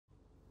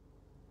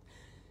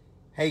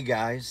Hey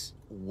guys,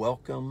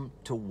 welcome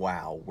to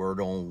Wow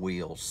Word on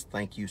Wheels.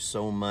 Thank you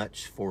so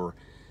much for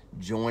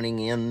joining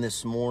in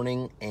this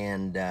morning.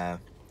 And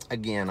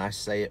again, I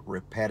say it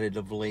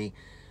repetitively,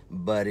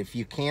 but if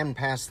you can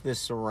pass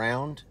this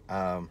around,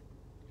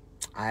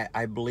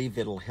 I believe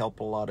it'll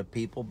help a lot of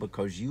people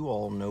because you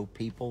all know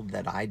people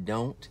that I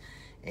don't.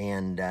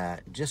 And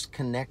just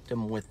connect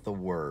them with the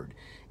Word.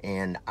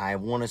 And I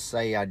want to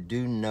say I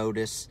do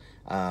notice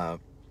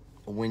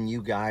when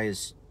you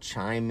guys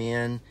chime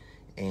in,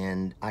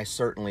 and I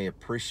certainly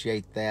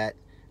appreciate that.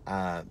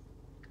 And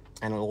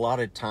a lot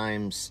of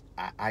times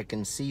I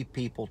can see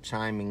people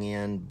chiming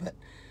in, but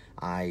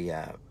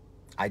I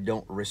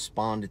don't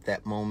respond at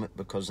that moment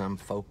because I'm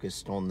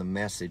focused on the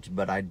message.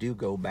 But I do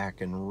go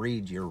back and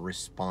read your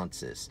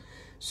responses.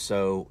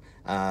 So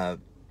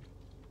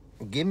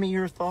give me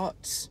your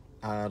thoughts.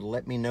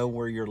 Let me know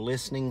where you're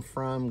listening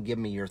from. Give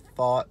me your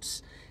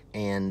thoughts,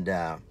 and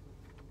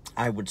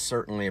I would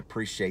certainly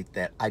appreciate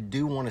that. I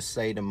do want to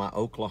say to my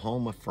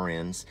Oklahoma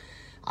friends,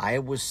 I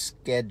was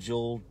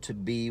scheduled to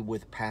be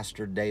with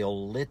Pastor Dale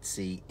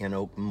Litzy in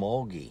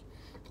Okmulgee,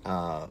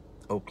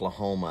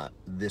 Oklahoma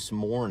this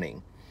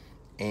morning.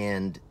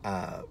 And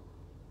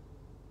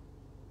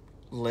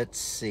let's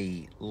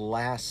see,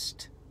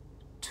 last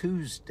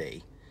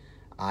Tuesday,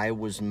 I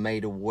was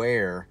made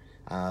aware,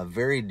 a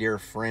very dear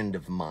friend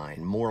of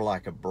mine, more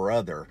like a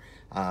brother,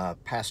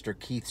 Pastor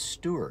Keith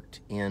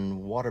Stewart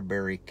in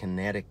Waterbury,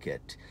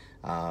 Connecticut.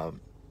 I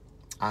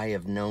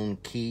have known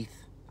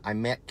Keith. I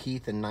met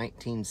Keith in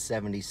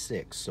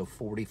 1976, so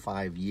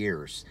 45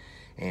 years.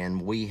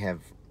 And we have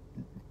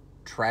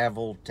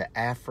traveled to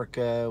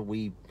Africa.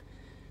 We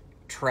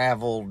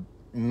traveled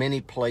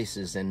many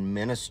places and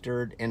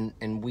ministered,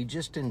 and we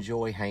just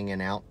enjoy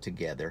hanging out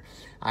together.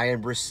 I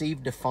had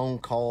received a phone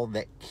call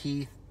that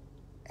Keith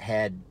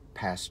had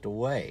passed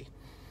away,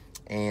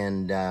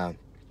 and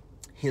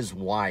his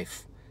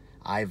wife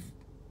I've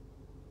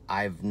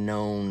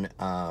known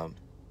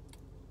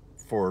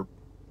for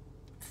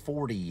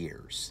 40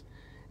 years,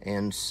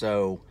 and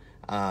so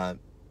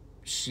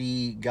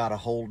she got a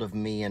hold of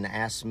me and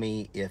asked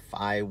me if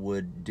I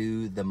would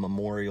do the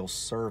memorial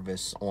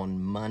service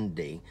on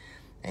Monday.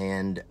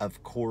 And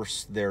of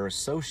course their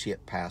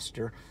associate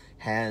pastor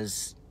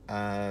has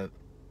the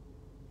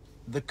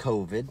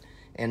COVID,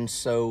 and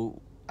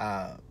so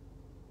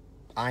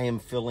I am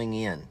filling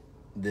in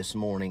this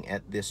morning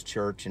at this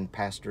church, and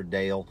Pastor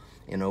Dale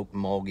in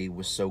Okmulgee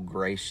was so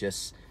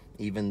gracious.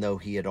 Even though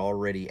he had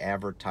already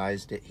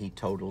advertised it, he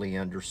totally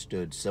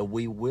understood. So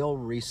we will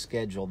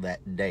reschedule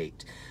that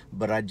date.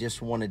 But I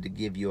just wanted to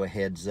give you a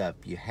heads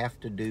up. You have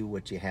to do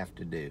what you have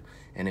to do.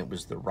 And it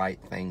was the right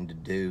thing to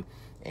do.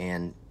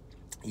 And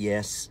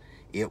yes,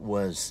 it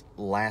was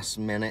last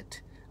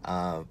minute.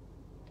 Death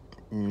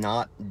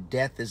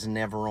is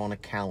never on a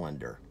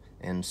calendar.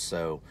 And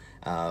so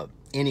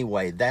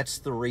anyway, that's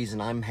the reason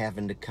I'm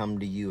having to come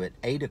to you at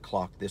 8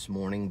 o'clock this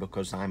morning,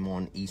 because I'm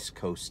on East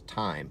Coast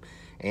time.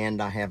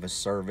 And I have a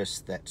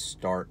service that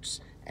starts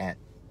at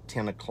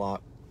 10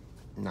 o'clock,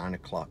 9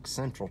 o'clock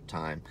Central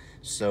Time.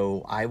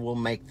 So I will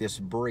make this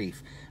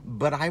brief.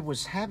 But I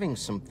was having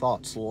some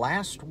thoughts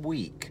last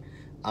week.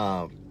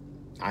 I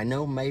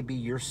know maybe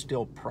you're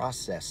still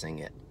processing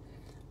it,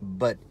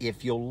 but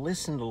if you'll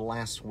listen to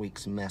last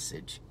week's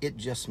message, it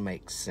just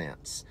makes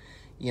sense.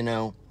 You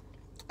know,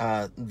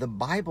 the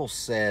Bible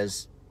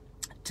says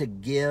to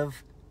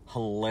give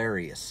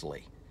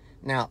hilariously.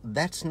 Now,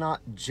 that's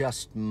not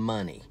just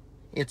money.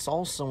 It's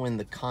also in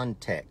the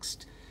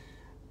context.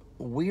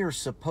 We are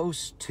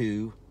supposed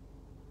to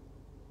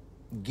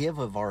give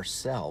of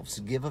ourselves,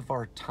 give of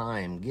our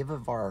time, give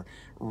of our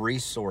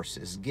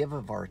resources, give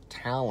of our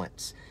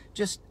talents,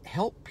 just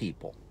help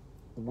people.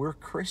 We're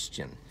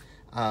Christian.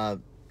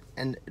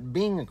 And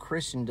being a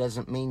Christian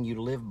doesn't mean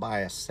you live by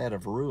a set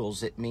of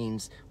rules. It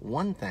means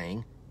one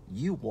thing: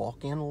 you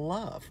walk in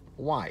love.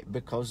 Why?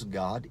 Because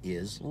God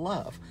is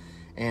love.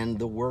 And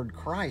the word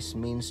Christ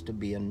means to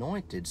be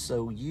anointed.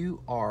 So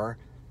you are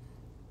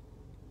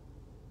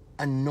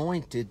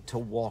anointed to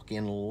walk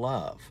in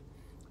love.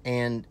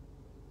 And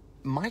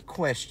my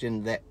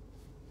question that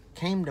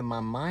came to my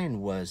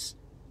mind was,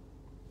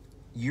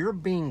 you're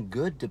being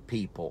good to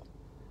people,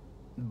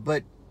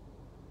 but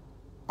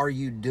are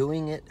you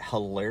doing it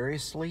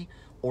hilariously?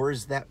 Or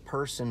is that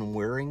person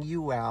wearing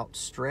you out,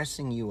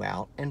 stressing you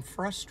out, and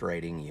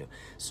frustrating you?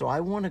 So I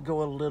want to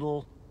go a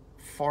little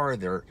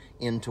farther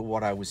into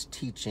what I was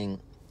teaching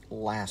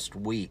last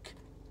week.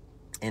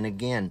 And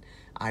again,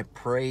 I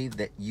pray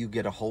that you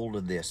get a hold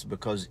of this,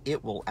 because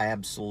it will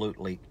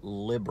absolutely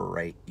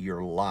liberate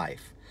your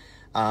life.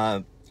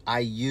 I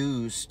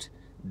used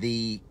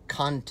the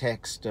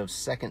context of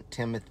 2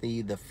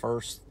 Timothy, the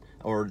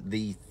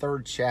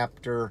third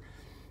chapter,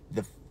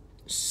 the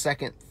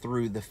 2nd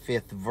through the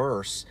 5th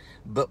verse,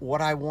 but what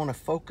I want to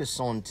focus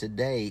on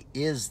today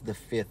is the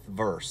 5th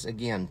verse.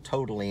 Again,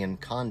 totally in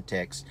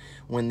context,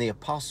 when the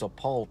Apostle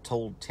Paul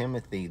told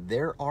Timothy,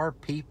 there are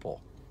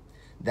people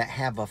that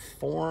have a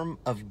form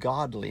of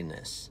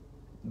godliness,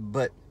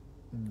 but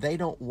they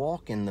don't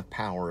walk in the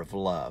power of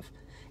love.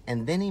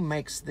 And then he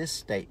makes this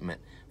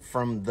statement,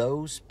 from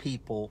those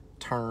people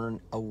turn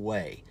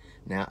away.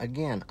 Now,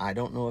 again, I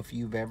don't know if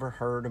you've ever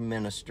heard a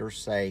minister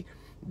say,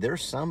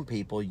 there's some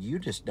people you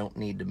just don't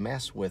need to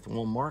mess with.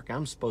 Well, Mark,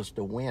 I'm supposed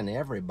to win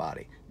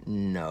everybody.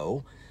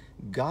 No,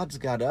 God's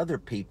got other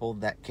people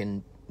that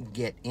can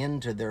get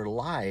into their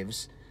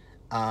lives.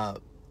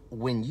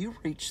 When you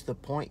reach the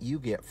point you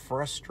get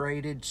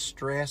frustrated,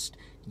 stressed,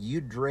 you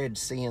dread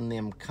seeing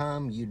them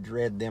come, you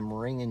dread them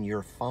ringing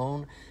your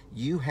phone,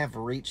 you have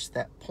reached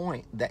that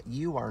point that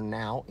you are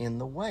now in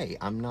the way.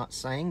 I'm not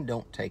saying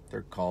don't take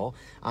their call.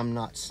 I'm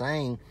not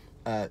saying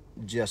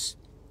just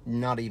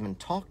not even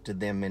talk to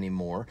them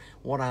anymore.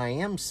 What I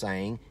am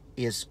saying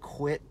is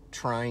quit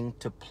trying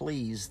to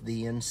please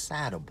the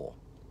insatiable.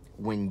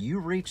 When you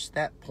reach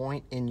that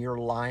point in your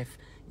life,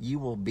 you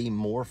will be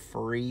more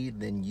free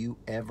than you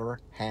ever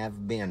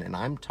have been. And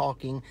I'm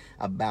talking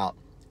about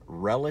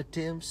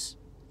relatives.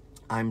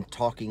 I'm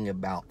talking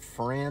about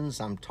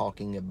friends. I'm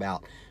talking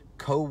about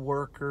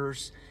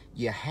co-workers.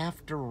 You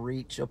have to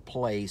reach a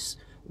place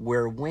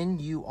where when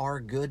you are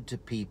good to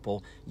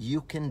people,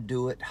 you can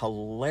do it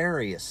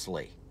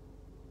hilariously,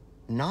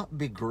 not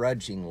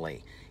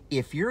begrudgingly.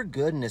 If your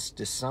goodness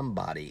to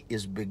somebody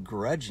is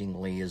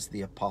begrudgingly, as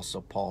the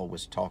Apostle Paul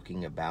was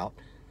talking about,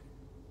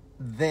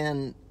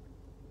 then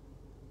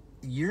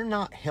you're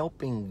not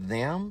helping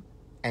them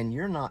and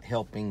you're not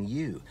helping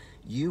you.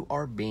 You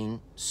are being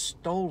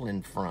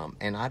stolen from.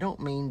 And I don't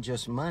mean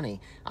just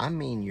money. I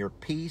mean your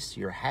peace,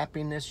 your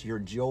happiness, your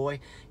joy,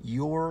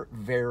 your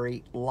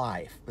very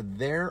life.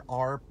 There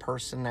are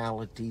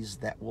personalities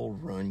that will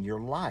ruin your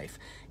life.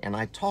 And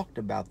I talked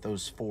about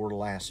those 4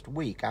 last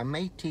week. I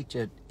may teach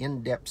an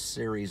in-depth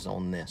series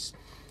on this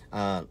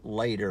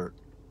later.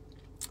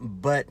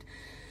 But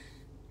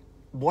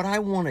what I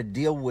want to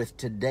deal with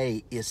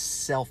today is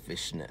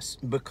selfishness.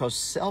 Because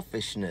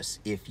selfishness,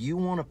 if you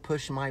want to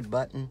push my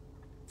button,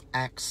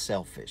 act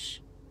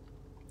selfish.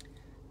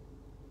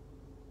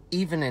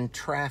 Even in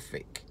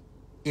traffic,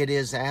 it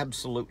is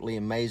absolutely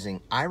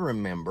amazing. I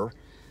remember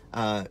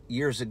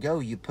years ago,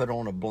 you put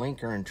on a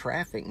blinker in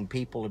traffic and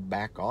people would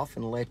back off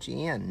and let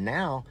you in.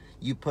 Now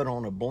you put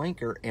on a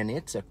blinker and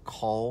it's a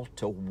call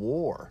to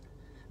war,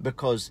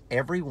 because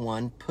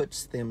everyone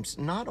puts them,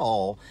 not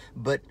all,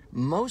 but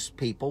most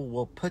people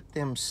will put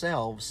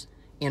themselves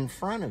in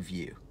front of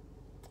you,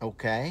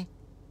 okay?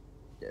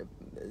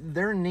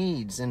 Their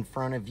needs in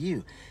front of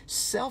you.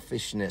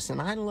 Selfishness,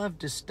 and I love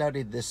to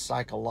study this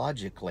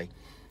psychologically,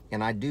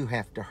 and I do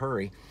have to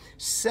hurry.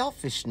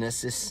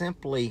 Selfishness is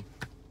simply,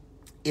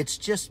 it's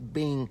just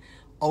being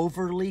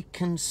overly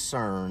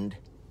concerned,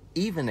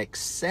 even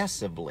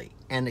excessively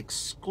and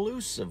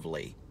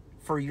exclusively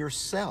for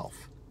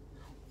yourself.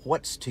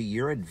 What's to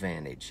your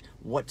advantage?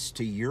 What's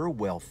to your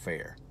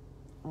welfare,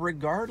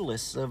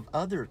 regardless of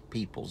other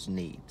people's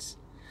needs.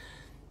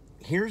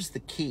 Here's the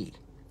key.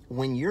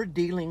 When you're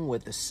dealing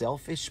with a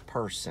selfish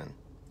person,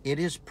 it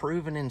is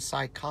proven in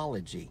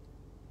psychology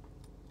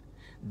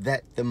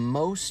that the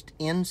most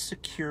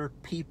insecure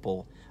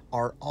people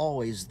are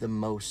always the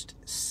most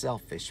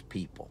selfish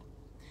people.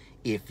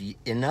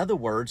 In other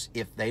words,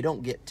 if they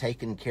don't get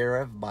taken care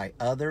of by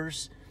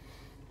others,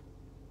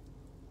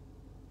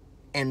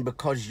 and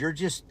because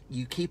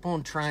you keep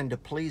on trying to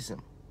please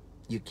them,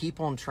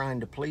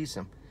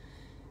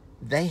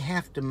 they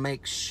have to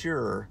make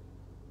sure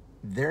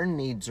their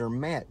needs are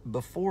met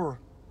before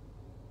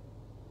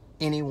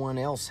anyone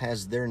else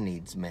has their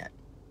needs met.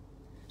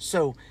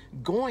 So,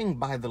 going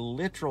by the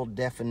literal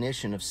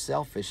definition of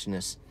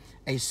selfishness,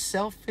 a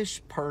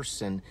selfish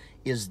person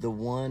is the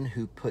one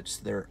who puts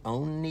their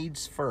own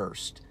needs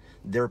first.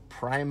 They're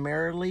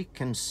primarily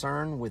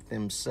concerned with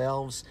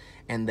themselves,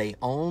 and they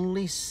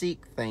only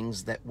seek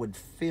things that would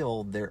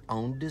fill their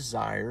own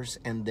desires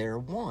and their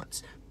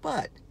wants.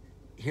 But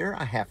here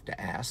I have to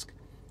ask,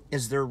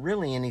 is there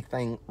really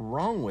anything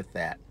wrong with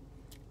that?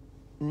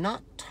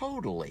 Not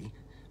totally,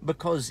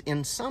 because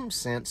in some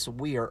sense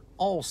we are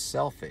all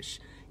selfish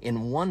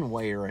in one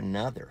way or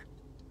another.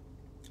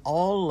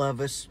 All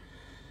of us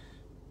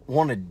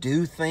want to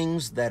do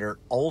things that are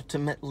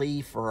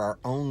ultimately for our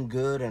own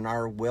good and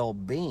our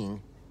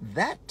well-being.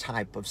 That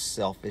type of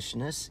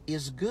selfishness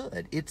is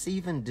good. It's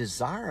even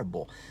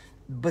desirable.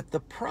 But the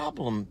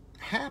problem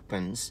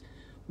happens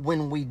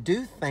when we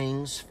do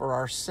things for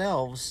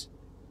ourselves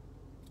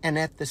and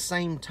at the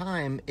same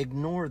time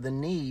ignore the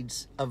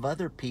needs of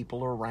other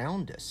people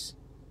around us,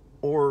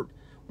 or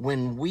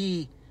when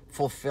we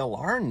fulfill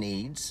our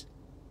needs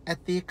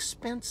at the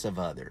expense of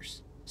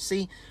others.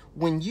 See,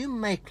 when you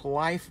make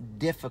life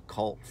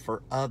difficult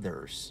for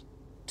others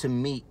to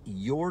meet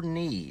your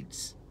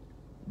needs,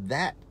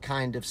 that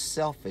kind of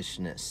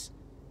selfishness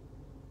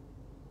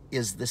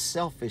is the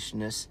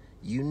selfishness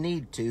you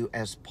need to,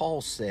 as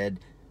Paul said,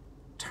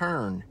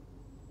 turn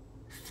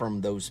from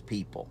those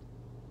people.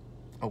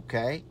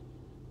 Okay?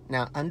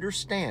 Now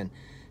understand,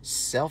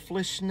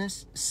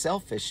 selfishness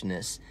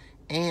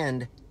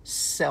and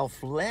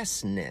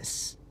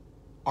selflessness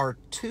are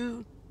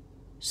two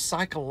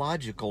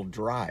psychological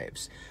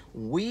drives.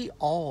 We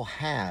all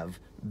have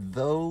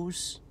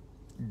those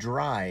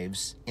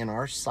drives in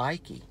our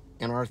psyche,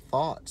 in our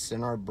thoughts,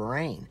 in our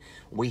brain.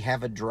 We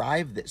have a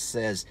drive that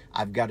says,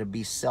 I've got to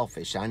be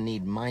selfish. I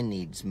need my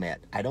needs met.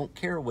 I don't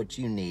care what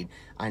you need.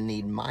 I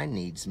need my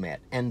needs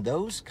met. And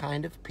those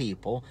kind of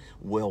people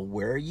will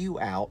wear you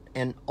out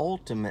and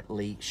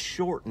ultimately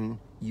shorten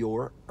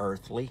your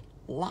earthly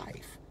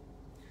life.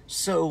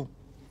 So,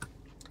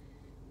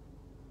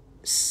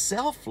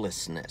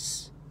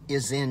 selflessness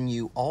is in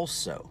you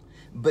also,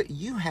 but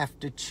you have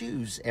to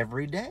choose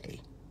every day.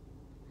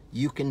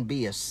 You can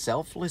be a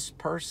selfless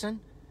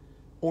person,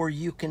 or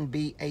you can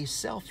be a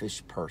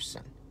selfish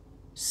person.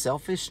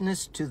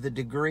 Selfishness to the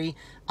degree,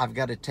 I've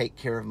got to take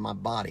care of my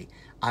body.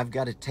 I've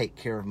got to take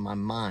care of my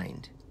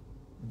mind.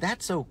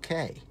 That's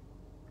okay.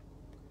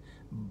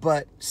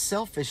 But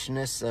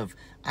selfishness of,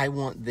 I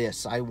want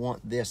this,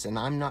 and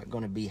I'm not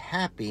going to be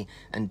happy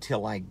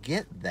until I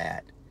get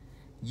that,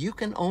 you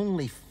can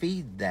only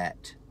feed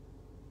that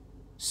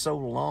so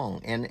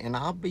long. And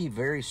I'll be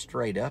very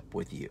straight up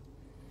with you.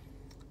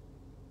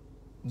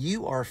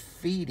 You are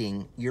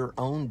feeding your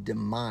own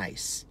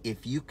demise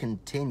if you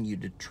continue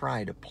to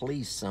try to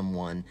please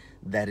someone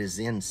that is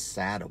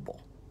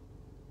insatiable.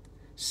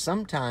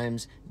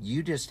 Sometimes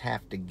you just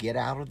have to get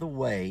out of the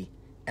way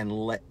and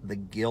let the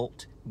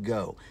guilt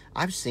go.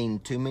 I've seen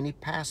too many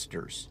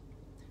pastors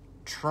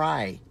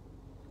try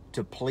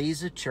to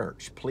please a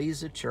church,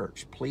 please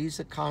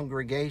a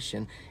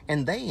congregation,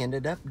 and they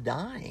ended up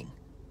dying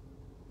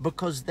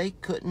because they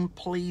couldn't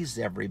please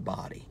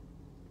everybody.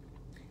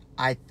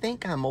 I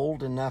think I'm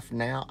old enough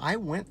now. I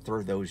went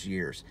through those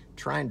years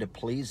trying to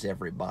please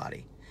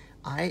everybody.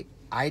 I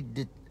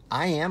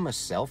am a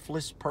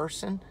selfless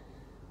person,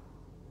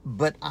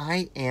 but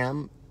I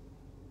am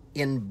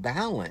in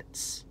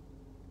balance,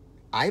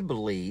 I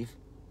believe,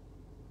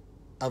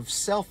 of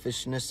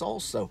selfishness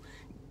also.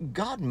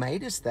 God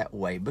made us that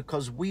way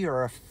because we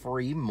are a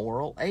free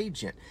moral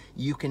agent.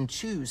 You can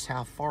choose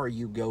how far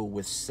you go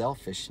with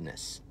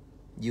selfishness.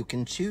 You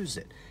can choose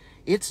it.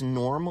 It's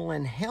normal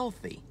and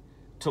healthy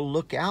to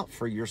look out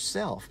for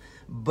yourself,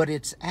 but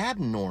it's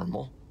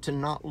abnormal to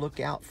not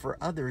look out for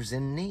others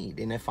in need.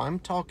 And if I'm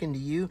talking to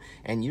you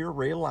and you're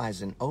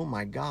realizing, oh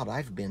my God,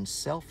 I've been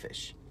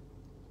selfish,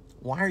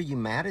 why are you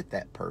mad at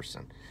that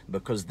person?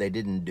 Because they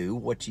didn't do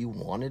what you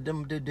wanted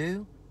them to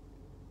do?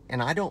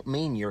 And I don't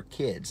mean your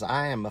kids.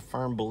 I am a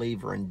firm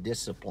believer in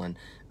discipline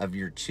of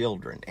your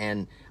children.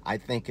 And I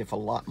think if a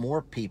lot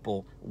more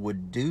people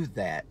would do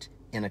that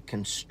in a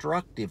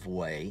constructive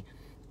way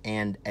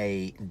and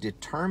a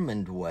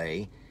determined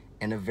way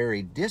and a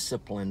very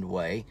disciplined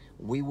way,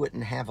 we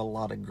wouldn't have a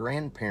lot of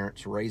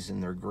grandparents raising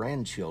their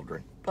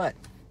grandchildren. But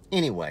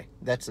anyway,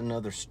 that's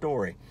another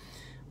story.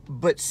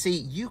 But see,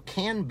 you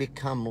can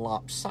become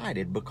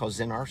lopsided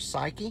because in our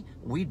psyche,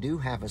 we do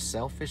have a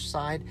selfish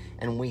side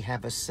and we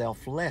have a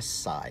selfless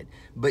side.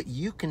 But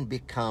you can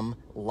become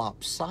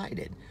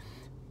lopsided.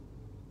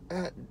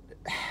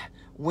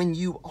 When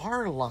you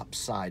are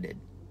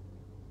lopsided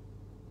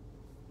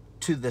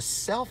to the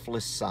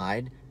selfless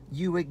side,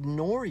 you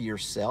ignore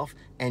yourself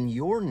and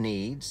your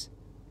needs,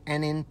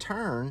 and in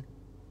turn,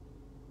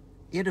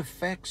 it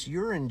affects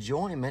your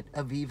enjoyment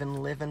of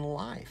even living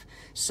life.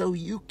 So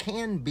you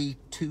can be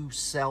too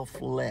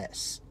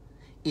selfless.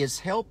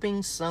 Is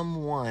helping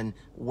someone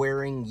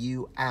wearing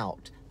you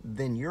out,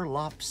 then you're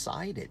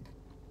lopsided.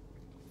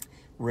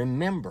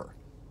 Remember,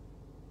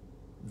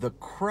 the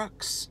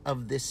crux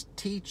of this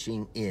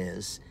teaching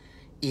is,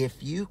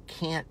 if you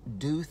can't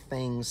do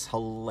things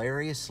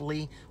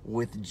hilariously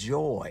with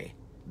joy,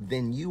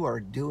 then you are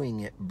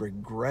doing it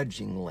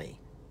begrudgingly.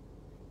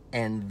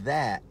 And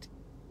that,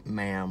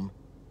 ma'am,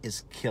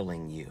 is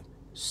killing you.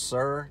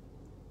 Sir,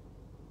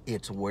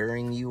 it's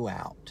wearing you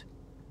out.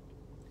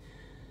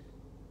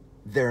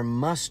 There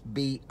must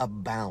be a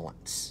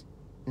balance.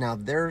 Now,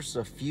 there's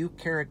a few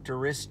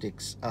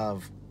characteristics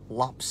of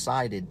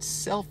lopsided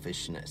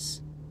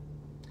selfishness.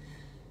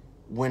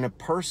 When a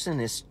person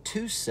is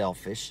too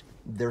selfish,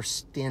 they're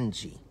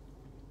stingy.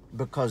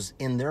 Because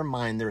in their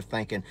mind, they're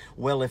thinking,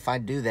 well, if I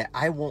do that,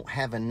 I won't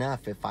have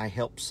enough if I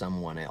help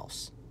someone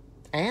else.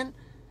 And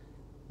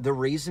the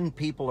reason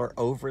people are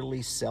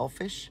overly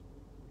selfish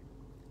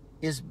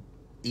is,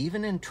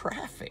 even in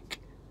traffic,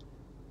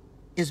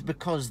 is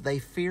because they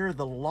fear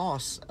the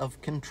loss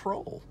of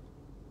control.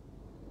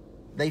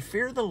 They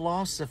fear the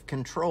loss of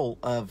control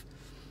of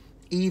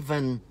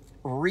even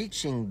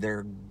reaching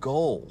their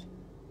goal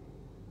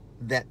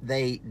that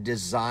they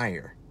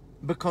desire,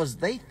 because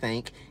they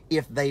think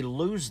if they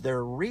lose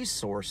their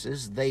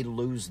resources, they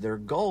lose their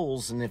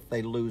goals, and if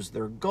they lose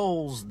their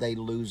goals, they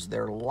lose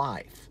their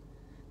life.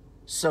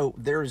 So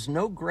there is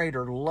no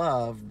greater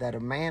love that a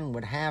man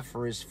would have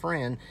for his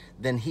friend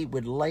than he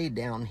would lay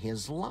down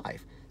his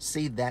life.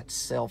 See, that's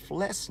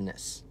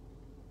selflessness.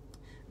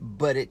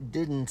 But it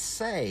didn't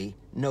say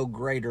no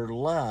greater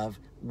love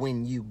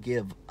when you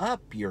give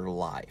up your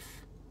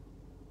life.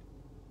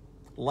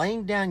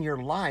 Laying down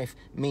your life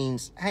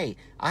means, hey,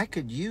 I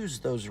could use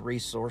those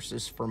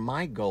resources for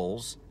my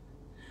goals,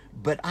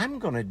 but I'm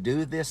going to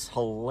do this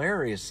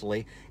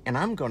hilariously, and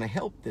I'm going to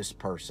help this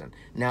person.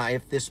 Now,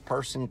 if this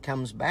person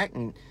comes back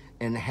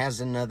and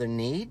has another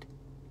need,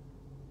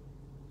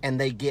 and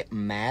they get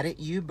mad at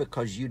you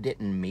because you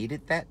didn't meet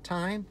at that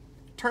time,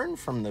 turn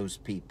from those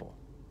people.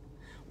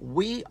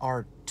 We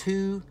are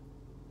too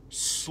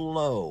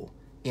slow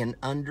in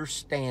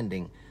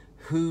understanding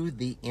who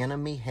the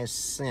enemy has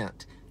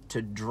sent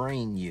to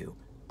drain you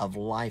of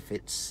life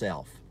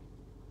itself.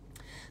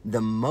 The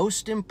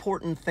most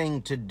important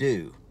thing to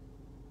do,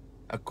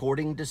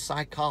 according to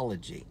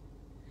psychology,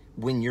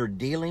 when you're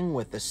dealing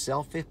with a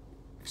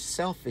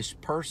selfish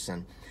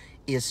person,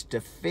 is to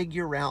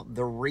figure out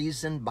the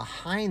reason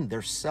behind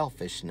their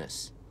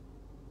selfishness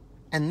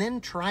and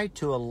then try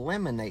to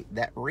eliminate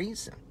that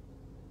reason.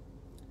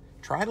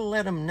 Try to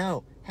let them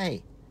know,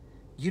 hey,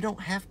 you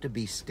don't have to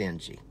be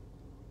stingy.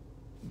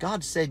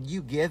 God said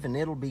you give and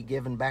it'll be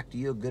given back to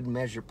you, a good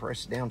measure,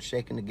 pressed down,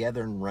 shaken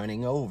together, and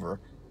running over.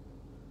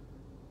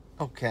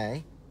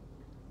 Okay.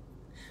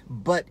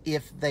 But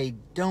if they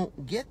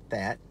don't get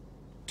that,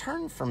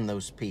 turn from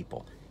those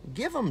people.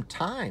 Give them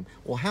time.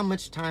 Well, how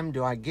much time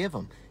do I give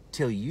them?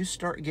 Till you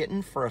start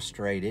getting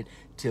frustrated,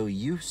 till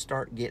you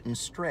start getting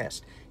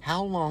stressed.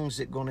 How long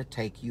is it going to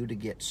take you to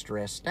get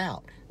stressed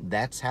out?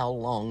 That's how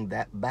long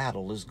that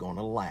battle is going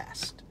to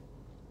last.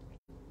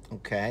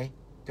 Okay?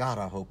 God,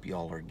 I hope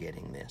y'all are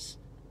getting this.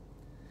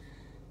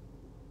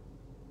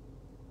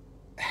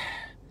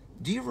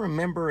 Do you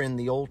remember in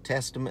the Old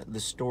Testament the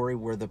story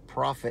where the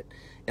prophet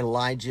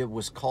Elijah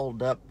was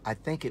called up? I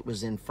think it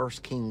was in 1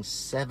 Kings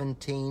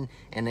 17,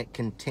 and it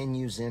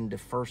continues into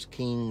 1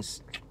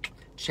 Kings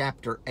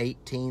chapter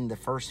 18, the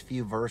first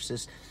few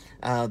verses.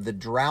 The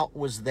drought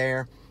was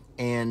there,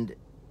 and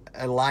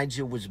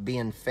Elijah was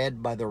being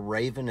fed by the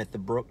raven at the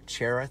brook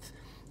Cherith,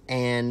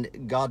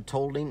 and God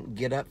told him,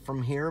 get up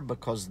from here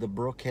because the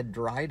brook had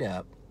dried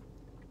up.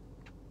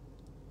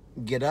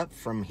 Get up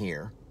from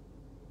here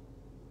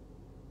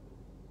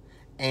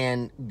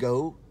and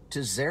go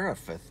to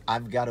Zarephath.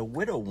 I've got a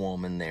widow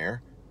woman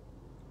there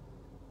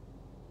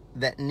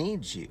that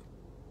needs you.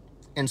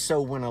 And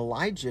so when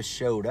Elijah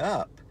showed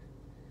up,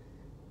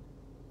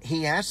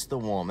 he asked the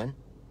woman,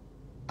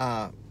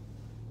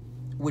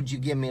 would you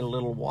give me a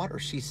little water?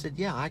 She said,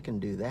 yeah, I can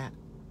do that.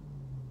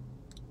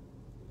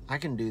 I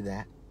can do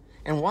that.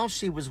 And while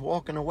she was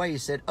walking away, he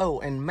said, oh,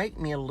 and make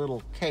me a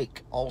little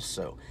cake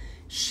also.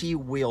 She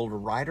wheeled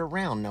right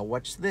around. Now,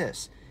 watch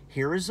this.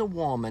 Here is a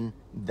woman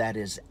that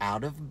is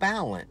out of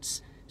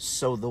balance.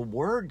 So the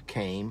word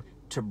came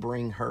to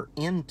bring her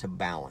into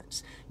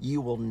balance.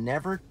 You will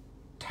never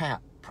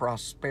tap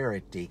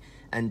prosperity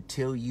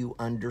until you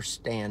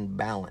understand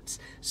balance.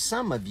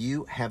 Some of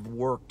you have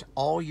worked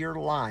all your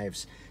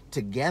lives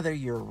to gather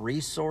your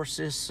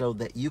resources so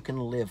that you can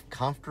live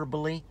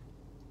comfortably,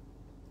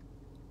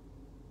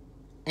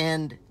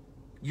 and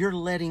you're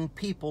letting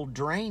people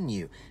drain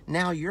you.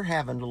 Now you're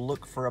having to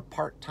look for a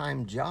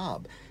part-time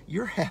job.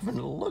 You're having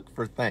to look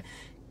for things.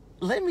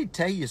 Let me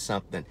tell you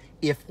something.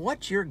 If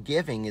what you're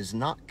giving is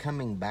not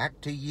coming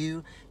back to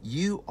you,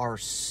 you are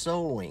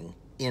sowing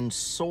in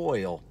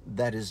soil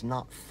that is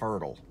not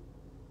fertile.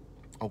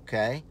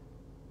 Okay?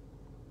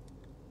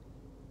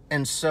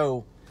 And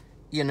so,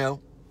 you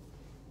know,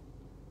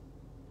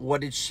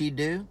 what did she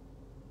do?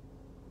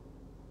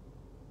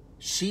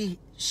 She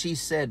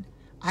said,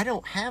 I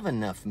don't have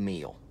enough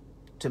meal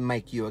to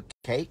make you a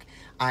cake.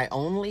 I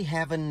only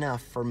have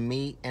enough for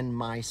me and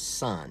my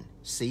son.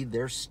 See,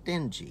 they're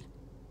stingy.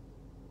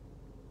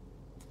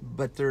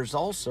 But there's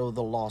also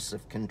the loss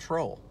of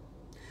control.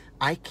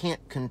 I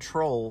can't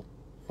control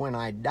when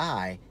I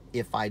die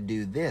if I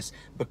do this,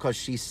 because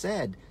she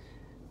said,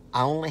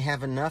 I only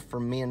have enough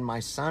for me and my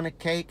son a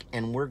cake,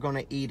 and we're going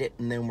to eat it,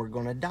 and then we're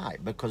going to die,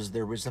 because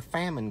there was a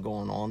famine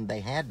going on.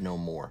 They had no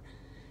more.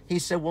 He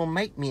said, well,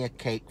 make me a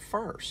cake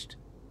first.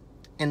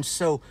 And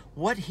so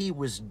what he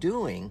was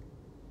doing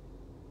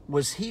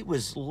was he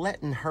was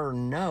letting her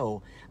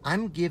know,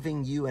 I'm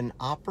giving you an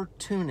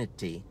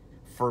opportunity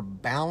for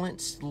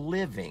balanced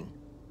living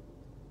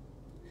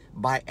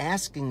by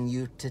asking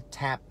you to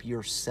tap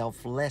your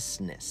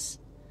selflessness.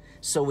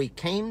 So he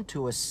came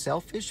to a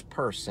selfish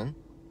person,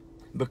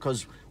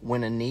 because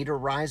when a need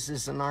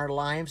arises in our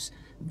lives,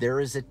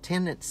 there is a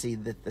tendency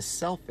that the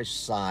selfish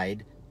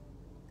side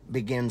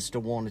begins to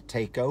want to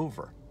take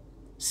over.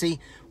 See,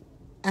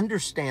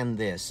 understand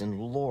this, and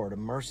Lord of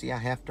mercy, I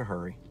have to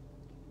hurry.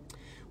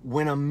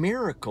 When a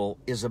miracle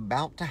is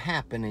about to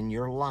happen in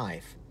your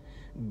life,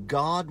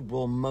 God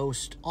will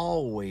most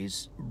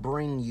always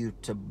bring you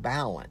to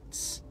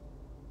balance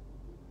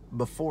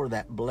before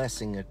that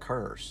blessing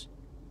occurs.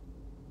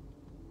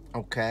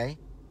 Okay?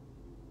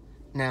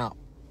 Now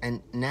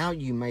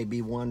you may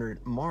be wondering,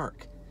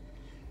 Mark,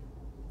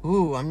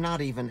 I'm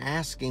not even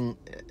asking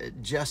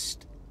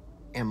just,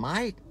 am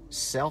I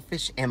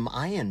selfish? Am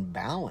I in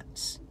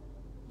balance?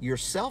 You're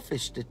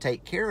selfish to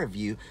take care of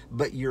you,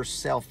 but you're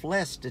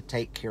selfless to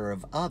take care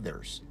of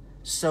others.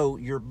 So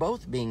you're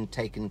both being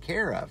taken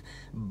care of.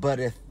 But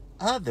if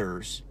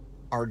others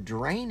are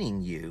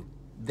draining you,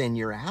 then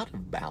you're out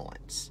of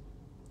balance.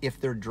 if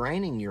they're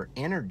draining your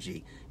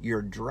energy,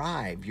 your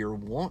drive, your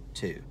want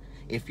to,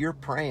 if you're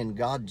praying,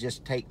 God,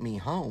 just take me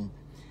home,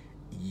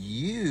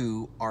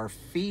 you are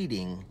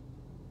feeding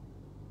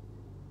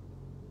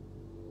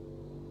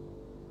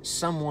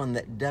someone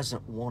that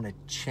doesn't want to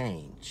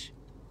change.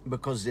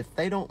 Because if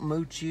they don't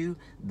mooch you,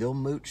 they'll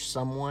mooch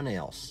someone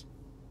else.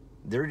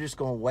 They're just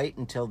going to wait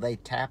until they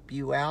tap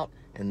you out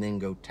and then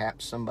go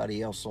tap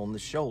somebody else on the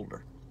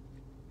shoulder.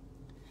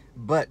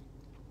 But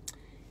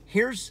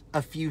here's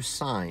a few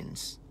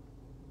signs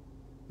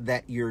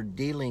that you're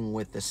dealing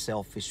with a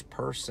selfish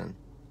person.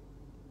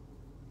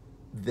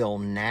 They'll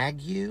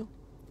nag you,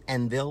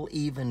 and they'll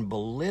even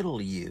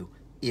belittle you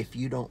if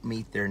you don't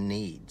meet their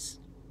needs.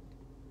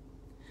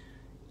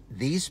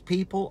 These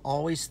people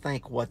always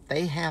think what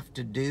they have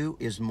to do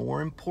is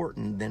more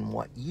important than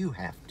what you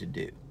have to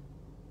do.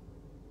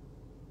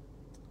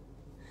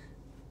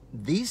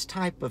 These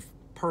type of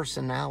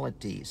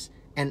personalities,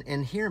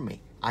 and hear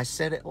me, I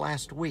said it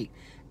last week,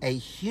 a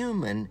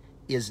human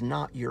is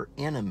not your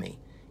enemy.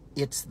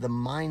 It's the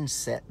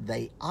mindset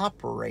they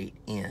operate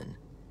in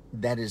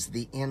that is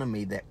the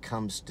enemy that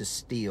comes to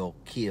steal,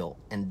 kill,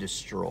 and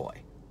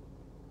destroy.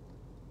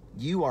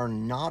 You are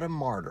not a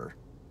martyr.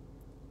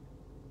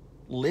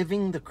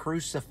 Living the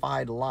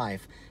crucified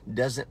life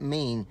doesn't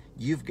mean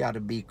you've got to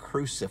be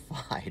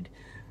crucified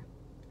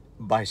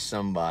by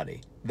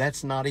somebody.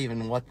 That's not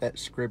even what that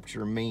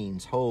scripture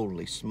means.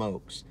 Holy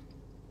smokes.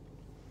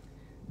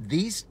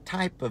 These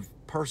type of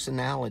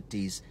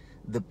personalities,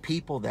 the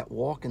people that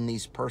walk in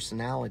these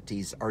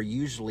personalities are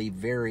usually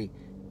very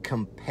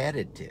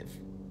competitive.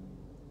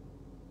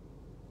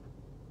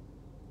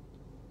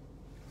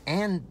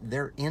 And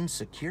they're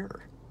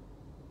insecure.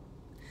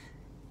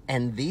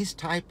 And these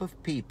type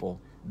of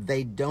people,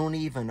 they don't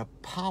even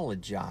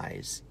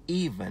apologize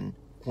even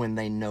when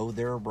they know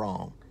they're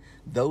wrong.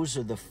 Those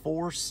are the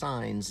 4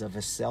 signs of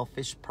a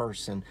selfish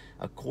person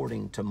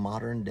according to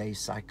modern day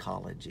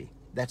psychology.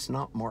 That's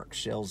not Mark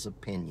Schell's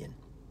opinion.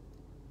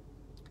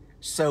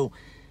 So,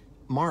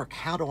 Mark,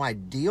 how do I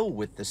deal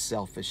with the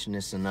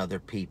selfishness in other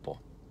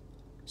people?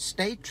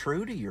 Stay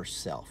true to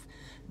yourself.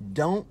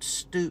 Don't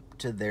stoop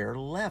to their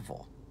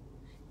level.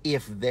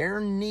 If their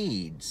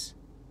needs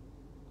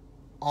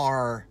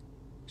are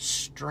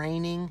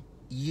straining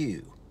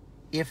you,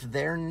 if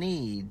their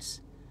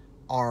needs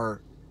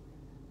are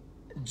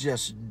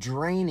just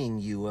draining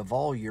you of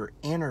all your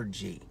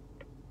energy,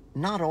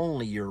 not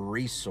only your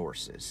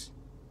resources,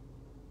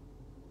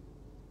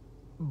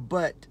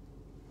 but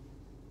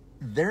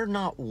they're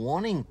not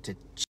wanting to.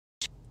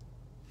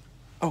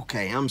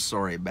 Okay, I'm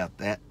sorry about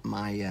that.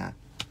 My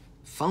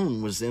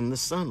phone was in the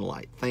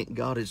sunlight. Thank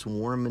God it's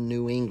warm in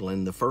New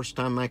England. The first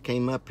time I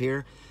came up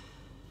here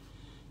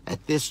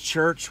at this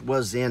church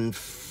was in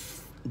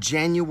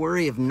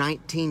January of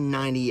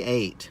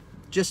 1998.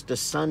 Just a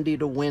Sunday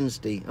to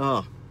Wednesday.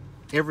 Oh,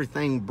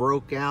 everything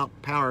broke out.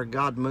 Power of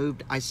God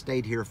moved. I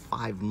stayed here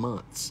 5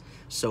 months.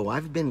 So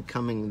I've been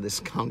coming to this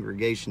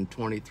congregation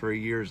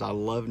 23 years. I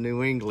love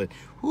New England.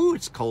 Whoo,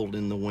 it's cold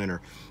in the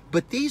winter.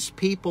 But these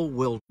people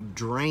will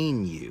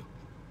drain you.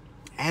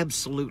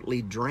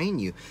 Absolutely drain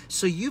you.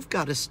 So you've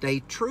got to stay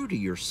true to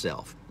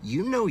yourself.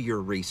 You know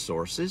your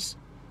resources.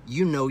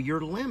 You know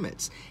your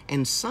limits.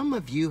 And some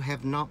of you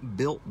have not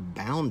built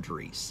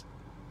boundaries.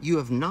 You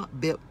have not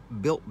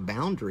built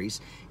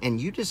boundaries,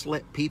 and you just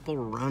let people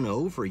run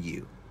over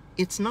you.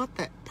 It's not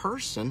that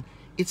person.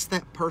 It's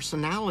that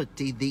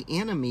personality the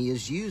enemy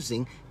is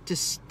using to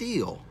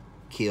steal,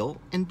 kill,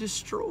 and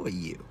destroy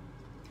you.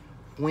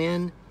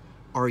 When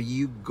are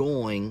you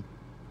going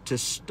to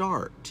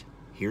start?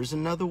 Here's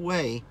another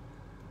way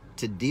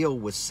to deal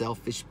with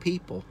selfish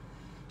people.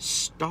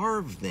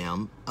 Starve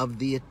them of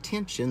the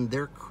attention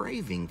they're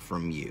craving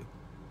from you.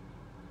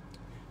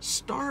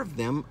 Starve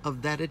them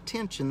of that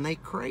attention they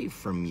crave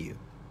from you.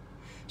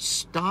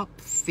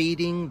 Stop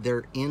feeding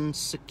their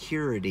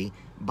insecurity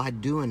by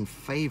doing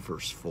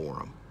favors for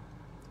them.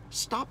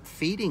 Stop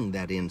feeding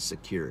that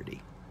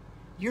insecurity.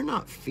 You're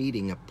not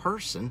feeding a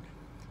person,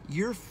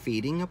 you're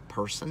feeding a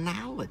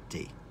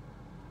personality.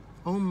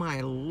 Oh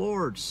my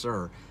Lord,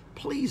 sir,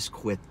 please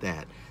quit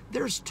that.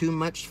 There's too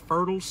much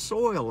fertile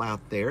soil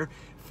out there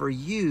for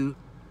you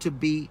to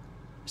be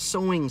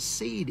sowing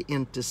seed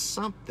into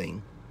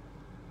something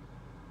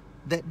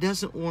that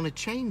doesn't want to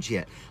change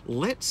yet.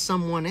 Let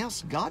someone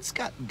else,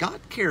 God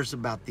cares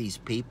about these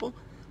people.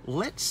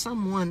 Let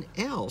someone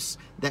else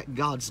that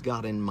God's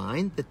got in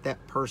mind,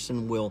 that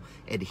person will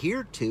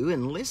adhere to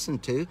and listen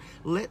to,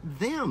 let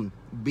them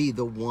be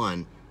the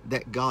one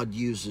that God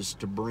uses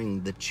to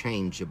bring the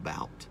change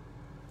about.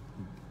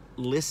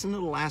 Listen to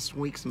last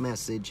week's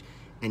message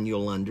and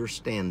you'll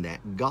understand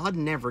that. God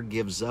never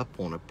gives up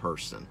on a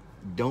person.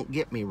 Don't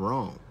get me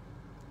wrong.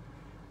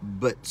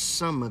 But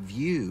some of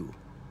you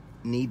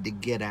need to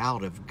get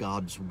out of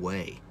God's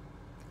way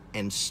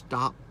and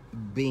stop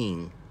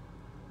being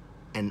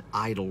an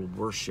idol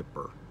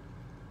worshiper.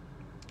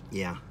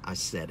 Yeah, I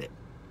said it.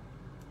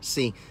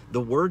 See,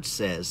 the word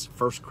says,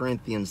 1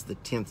 Corinthians, the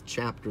 10th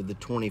chapter, the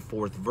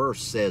 24th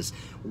verse says,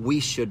 we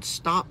should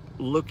stop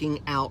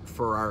looking out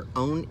for our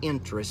own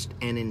interest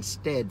and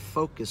instead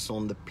focus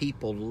on the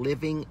people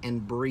living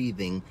and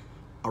breathing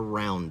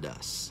around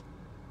us.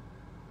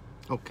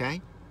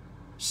 Okay?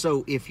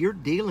 So if you're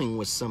dealing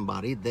with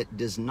somebody that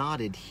does not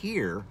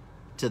adhere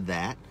to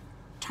that,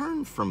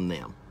 turn from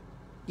them.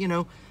 You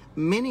know,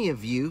 many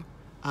of you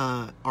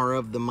are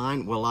of the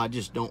mind, well, I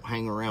just don't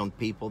hang around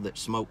people that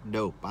smoke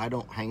dope. I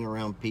don't hang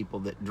around people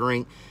that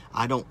drink.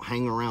 I don't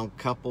hang around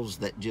couples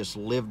that just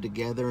live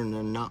together and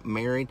they're not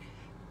married.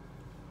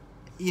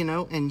 You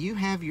know, and you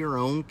have your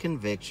own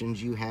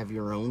convictions. You have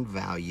your own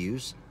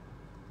values.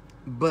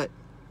 But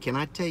can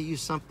I tell you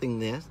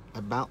something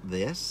about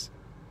this?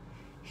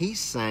 He's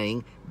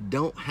saying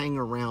don't hang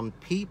around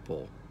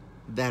people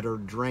that are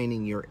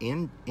draining your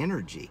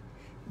energy.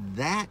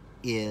 That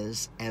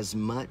is as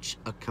much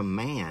a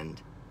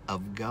command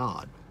of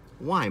God.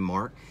 Why,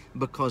 Mark?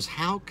 Because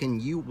how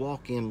can you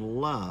walk in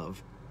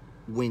love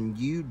when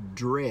you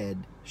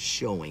dread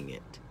showing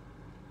it?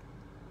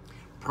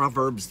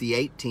 Proverbs, the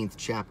 18th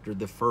chapter,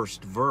 the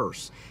 1st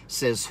verse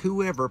says,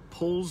 whoever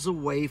pulls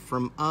away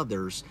from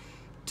others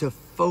to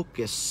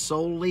focus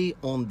solely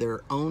on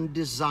their own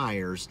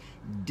desires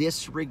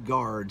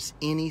disregards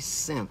any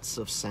sense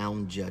of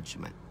sound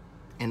judgment.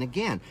 And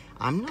again,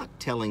 I'm not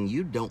telling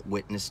you don't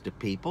witness to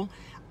people.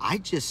 I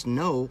just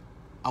know,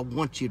 I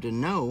want you to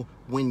know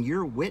when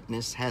your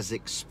witness has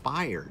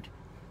expired,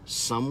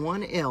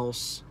 someone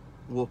else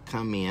will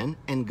come in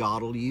and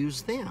God will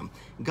use them.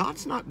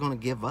 God's not going to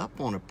give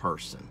up on a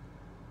person.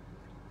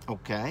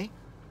 Okay?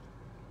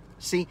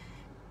 See,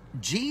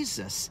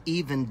 Jesus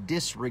even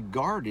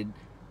disregarded,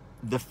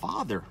 the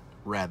Father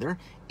rather,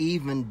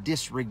 even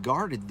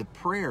disregarded the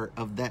prayer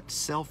of that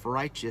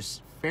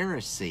self-righteous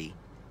Pharisee.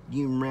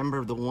 You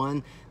remember the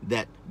one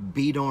that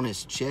beat on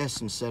his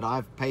chest and said,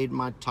 I've paid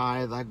my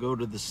tithe, I go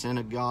to the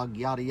synagogue,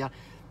 yada, yada.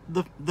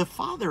 The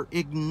Father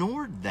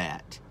ignored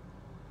that.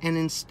 And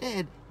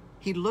instead,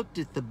 he looked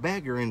at the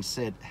beggar and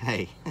said,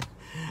 hey,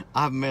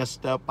 I've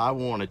messed up, I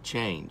want to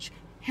change.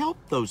 Help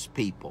those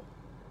people.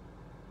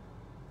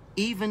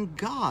 Even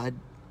God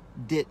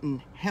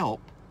didn't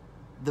help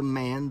the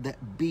man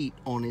that beat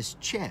on his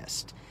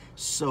chest.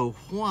 So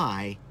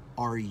why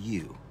are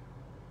you?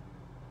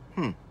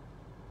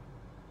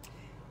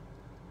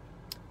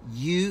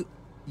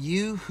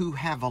 You who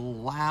have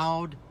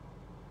allowed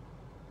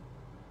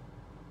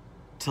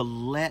to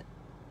let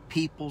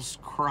people's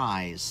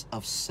cries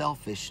of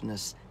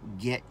selfishness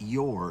get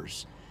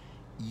yours,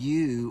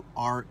 you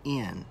are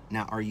in.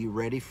 Now, are you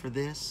ready for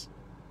this?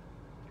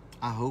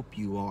 I hope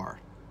you are.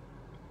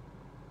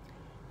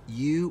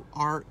 You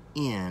are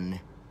in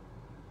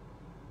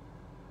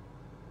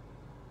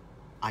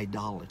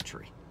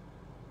idolatry,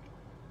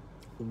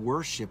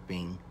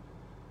 worshiping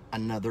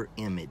another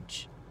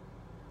image.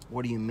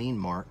 What do you mean,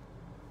 Mark?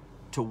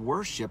 To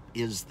worship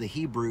is the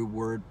Hebrew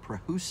word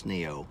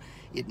prahusneo.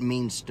 It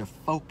means to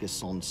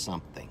focus on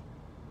something.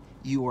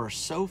 You are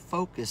so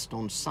focused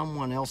on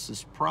someone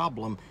else's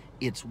problem,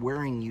 it's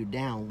wearing you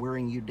down,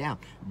 wearing you down.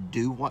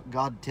 Do what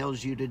God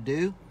tells you to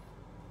do,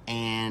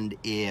 and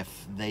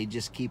if they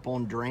just keep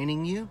on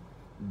draining you,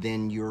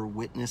 then your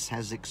witness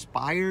has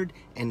expired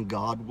and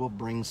God will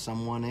bring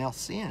someone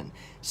else in.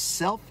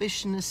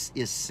 Selfishness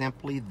is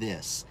simply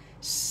this,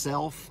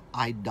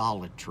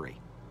 self-idolatry.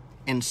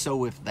 And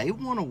so if they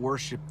want to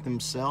worship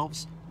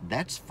themselves,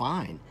 that's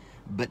fine.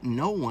 But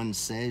no one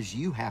says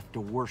you have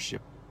to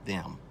worship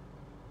them.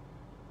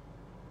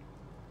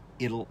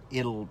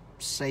 It'll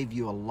save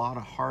you a lot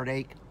of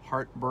heartache,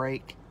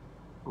 heartbreak,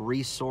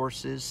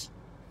 resources.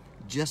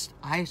 Just,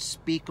 I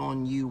speak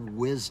on you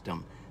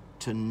wisdom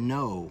to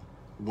know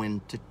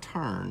when to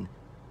turn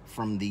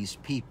from these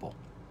people.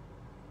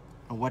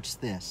 And what's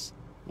this?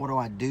 What do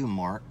I do,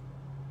 Mark?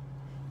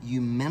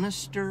 You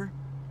minister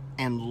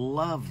and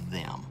love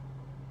them.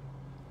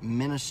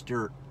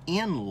 Minister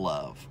in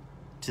love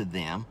to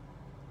them.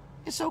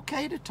 It's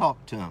okay to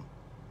talk to them.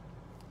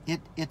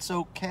 It's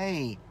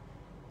okay.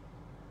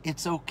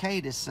 It's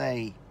okay to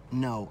say,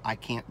 no, I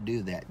can't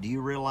do that. Do you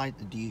realize,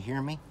 do you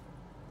hear me?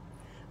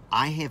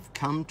 I have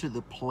come to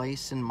the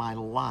place in my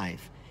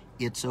life,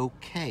 it's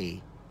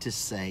okay to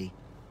say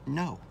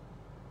no.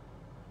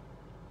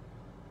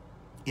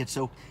 It's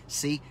okay.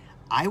 See,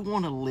 I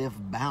want to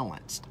live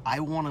balanced. I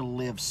want to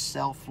live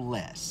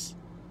selfless.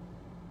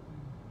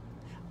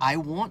 I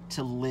want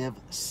to live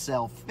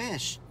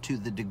selfish to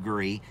the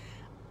degree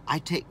I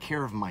take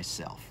care of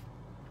myself.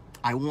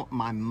 I want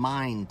my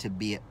mind to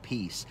be at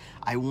peace.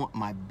 I want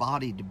my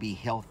body to be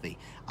healthy.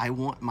 I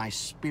want my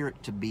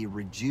spirit to be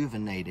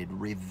rejuvenated,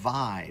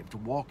 revived,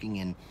 walking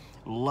in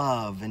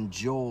love and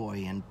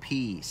joy and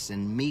peace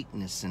and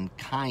meekness and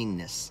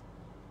kindness.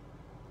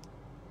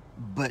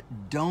 But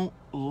don't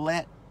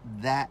let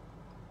that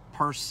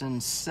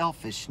person's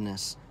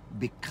selfishness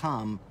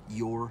become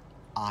your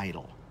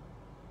idol.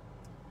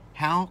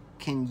 How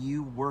can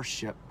you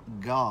worship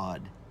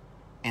God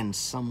and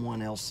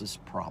someone else's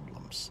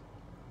problems?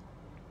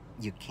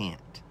 You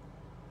can't.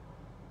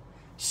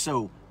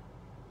 So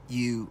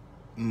you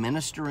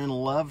minister in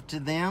love to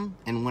them.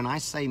 And when I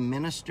say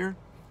minister,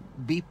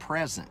 be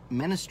present.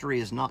 Ministry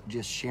is not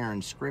just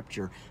sharing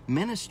scripture.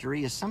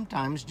 Ministry is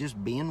sometimes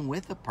just being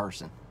with a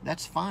person.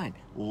 That's fine.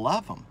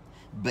 Love them.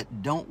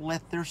 But don't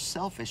let their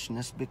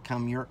selfishness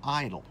become your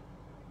idol.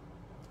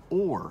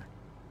 Or,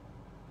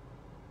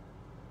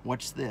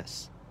 watch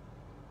this.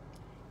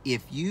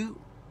 If you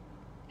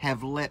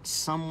have let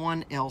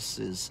someone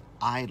else's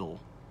idol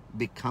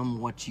become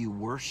what you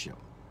worship,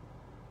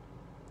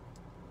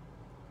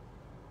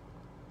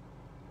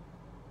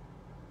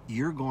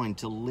 you're going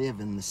to live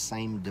in the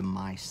same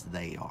demise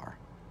they are.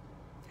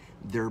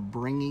 They're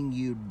bringing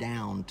you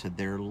down to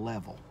their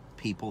level.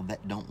 People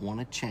that don't want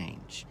to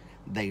change,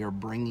 they are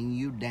bringing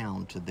you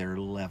down to their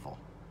level.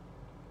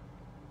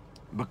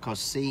 Because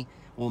see,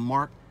 well,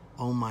 Mark,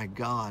 oh my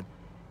God,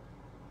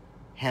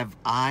 have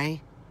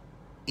I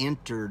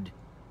entered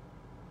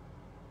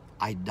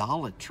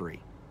idolatry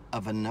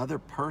of another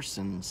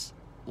person's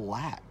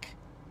lack?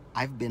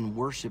 I've been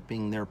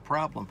worshiping their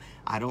problem.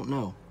 I don't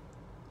know.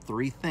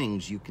 3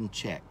 things you can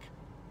check.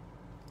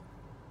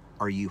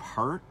 Are you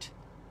hurt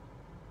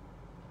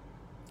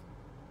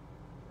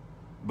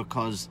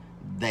because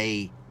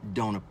they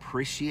don't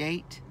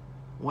appreciate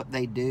what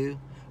they do?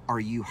 Are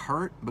you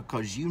hurt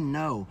because you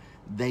know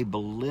they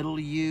belittle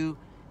you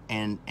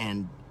and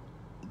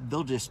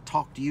they'll just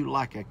talk to you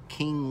like a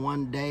king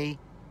one day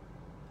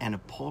and a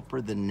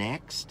pauper the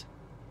next?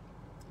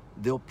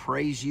 They'll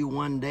praise you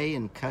one day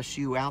and cuss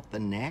you out the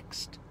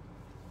next?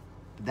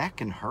 That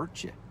can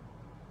hurt you.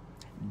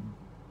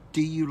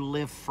 Do you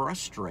live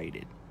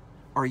frustrated?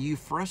 Are you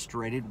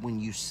frustrated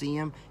when you see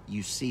them,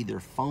 you see their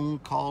phone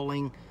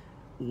calling,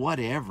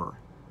 whatever?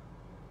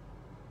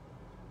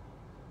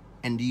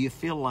 And do you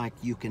feel like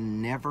you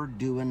can never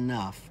do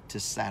enough to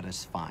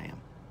satisfy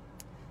them?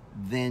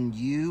 Then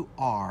you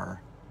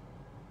are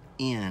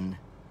in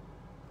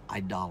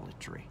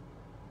idolatry.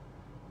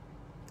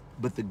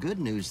 But the good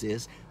news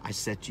is I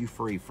set you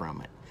free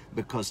from it.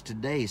 Because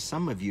today,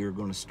 some of you are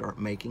going to start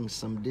making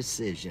some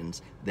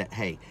decisions that,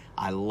 hey,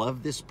 I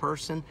love this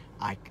person,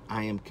 I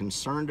am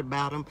concerned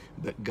about them,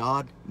 but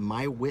God,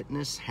 my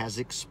witness has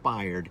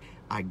expired.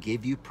 I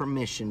give you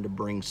permission to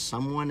bring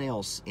someone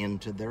else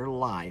into their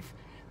life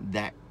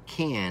that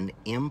can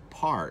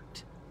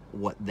impart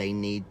what they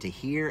need to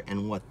hear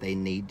and what they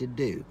need to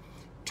do.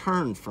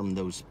 Turn from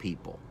those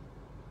people.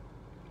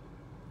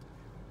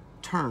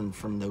 Turn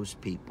from those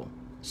people.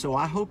 So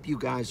I hope you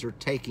guys are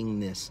taking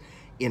this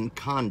in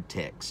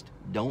context.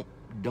 Don't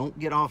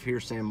get off here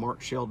saying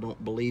Mark Shell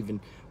don't believe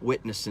in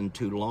witnessing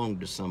too long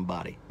to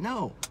somebody.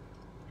 No.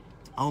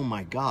 Oh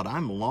my God,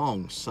 I'm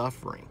long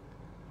suffering.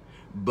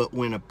 But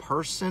when a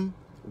person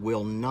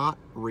will not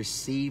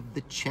receive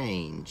the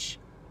change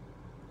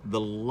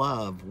the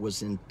love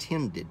was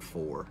intended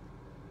for,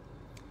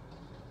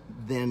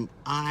 then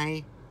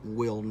I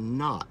will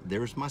not.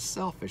 There's my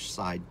selfish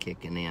side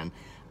kicking in.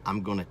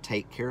 I'm going to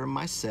take care of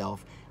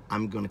myself.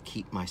 I'm going to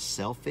keep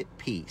myself at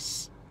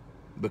peace.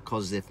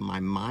 Because if my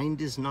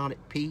mind is not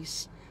at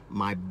peace,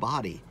 my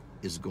body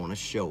is going to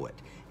show it.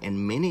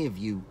 And many of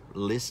you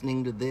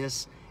listening to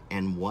this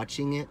and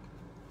watching it,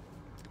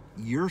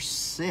 you're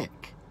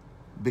sick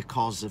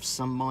because of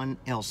someone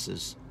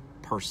else's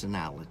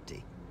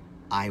personality.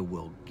 I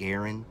will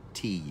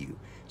guarantee you.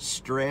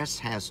 Stress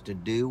has to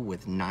do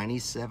with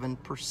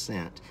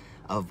 97%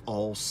 of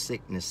all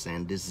sickness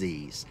and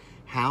disease.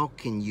 How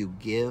can you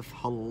give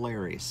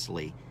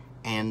hilariously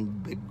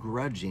and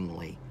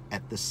begrudgingly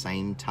at the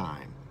same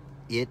time?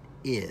 It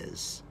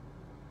is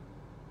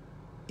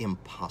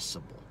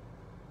impossible.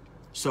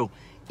 So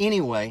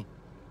anyway,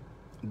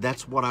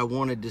 that's what I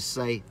wanted to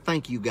say.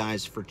 Thank you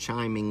guys for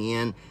chiming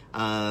in.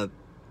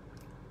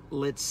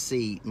 Let's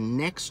see,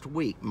 next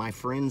week, my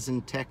friends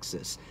in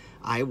Texas,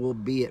 I will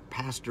be at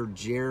Pastor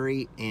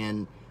Jerry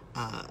and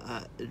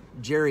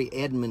Jerry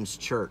Edmonds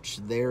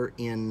Church there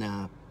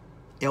in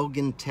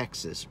Elgin,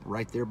 Texas,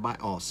 right there by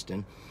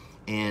Austin.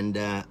 And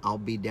I'll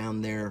be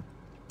down there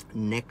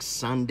next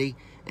Sunday.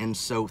 And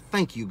so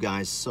thank you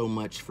guys so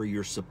much for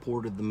your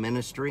support of the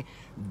ministry.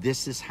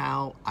 This is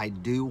how I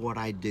do what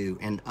I do.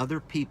 And other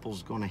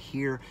people's going to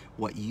hear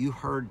what you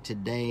heard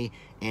today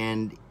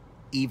and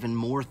even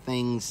more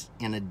things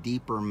in a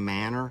deeper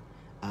manner,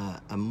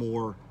 a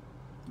more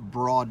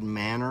broad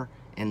manner.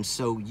 And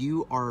so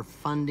you are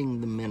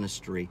funding the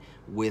ministry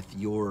with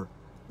your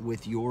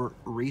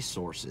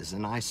resources.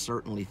 And I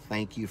certainly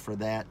thank you for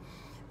that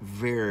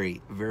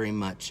very, very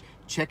much.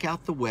 Check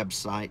out the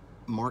website,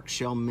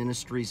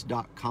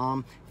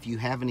 markshellministries.com. If you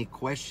have any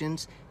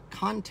questions,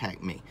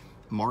 contact me,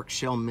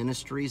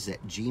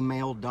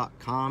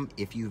 markshellministries@gmail.com.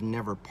 If you've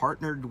never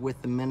partnered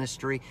with the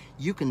ministry,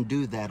 you can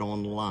do that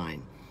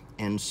online.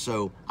 And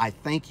so I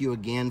thank you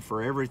again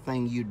for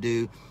everything you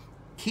do.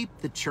 Keep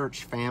the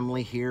church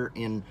family here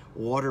in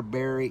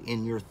Waterbury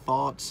in your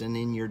thoughts and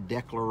in your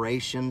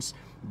declarations.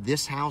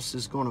 This house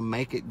is going to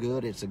make it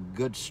good. It's a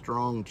good,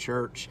 strong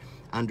church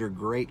under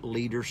great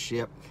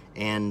leadership.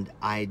 And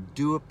I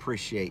do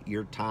appreciate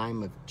your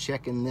time of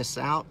checking this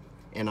out.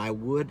 And I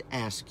would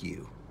ask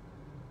you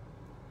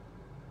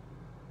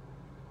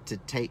to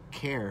take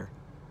care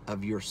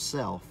of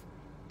yourself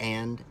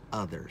and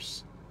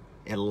others.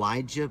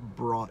 Elijah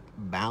brought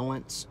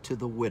balance to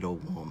the widow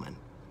woman.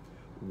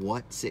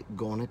 What's it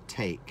gonna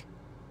take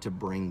to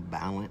bring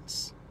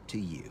balance to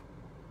you?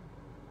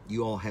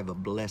 You all have a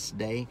blessed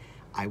day.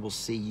 I will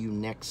see you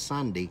next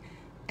Sunday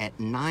at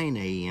 9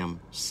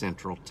 a.m.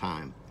 Central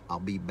Time. I'll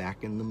be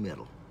back in the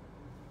middle.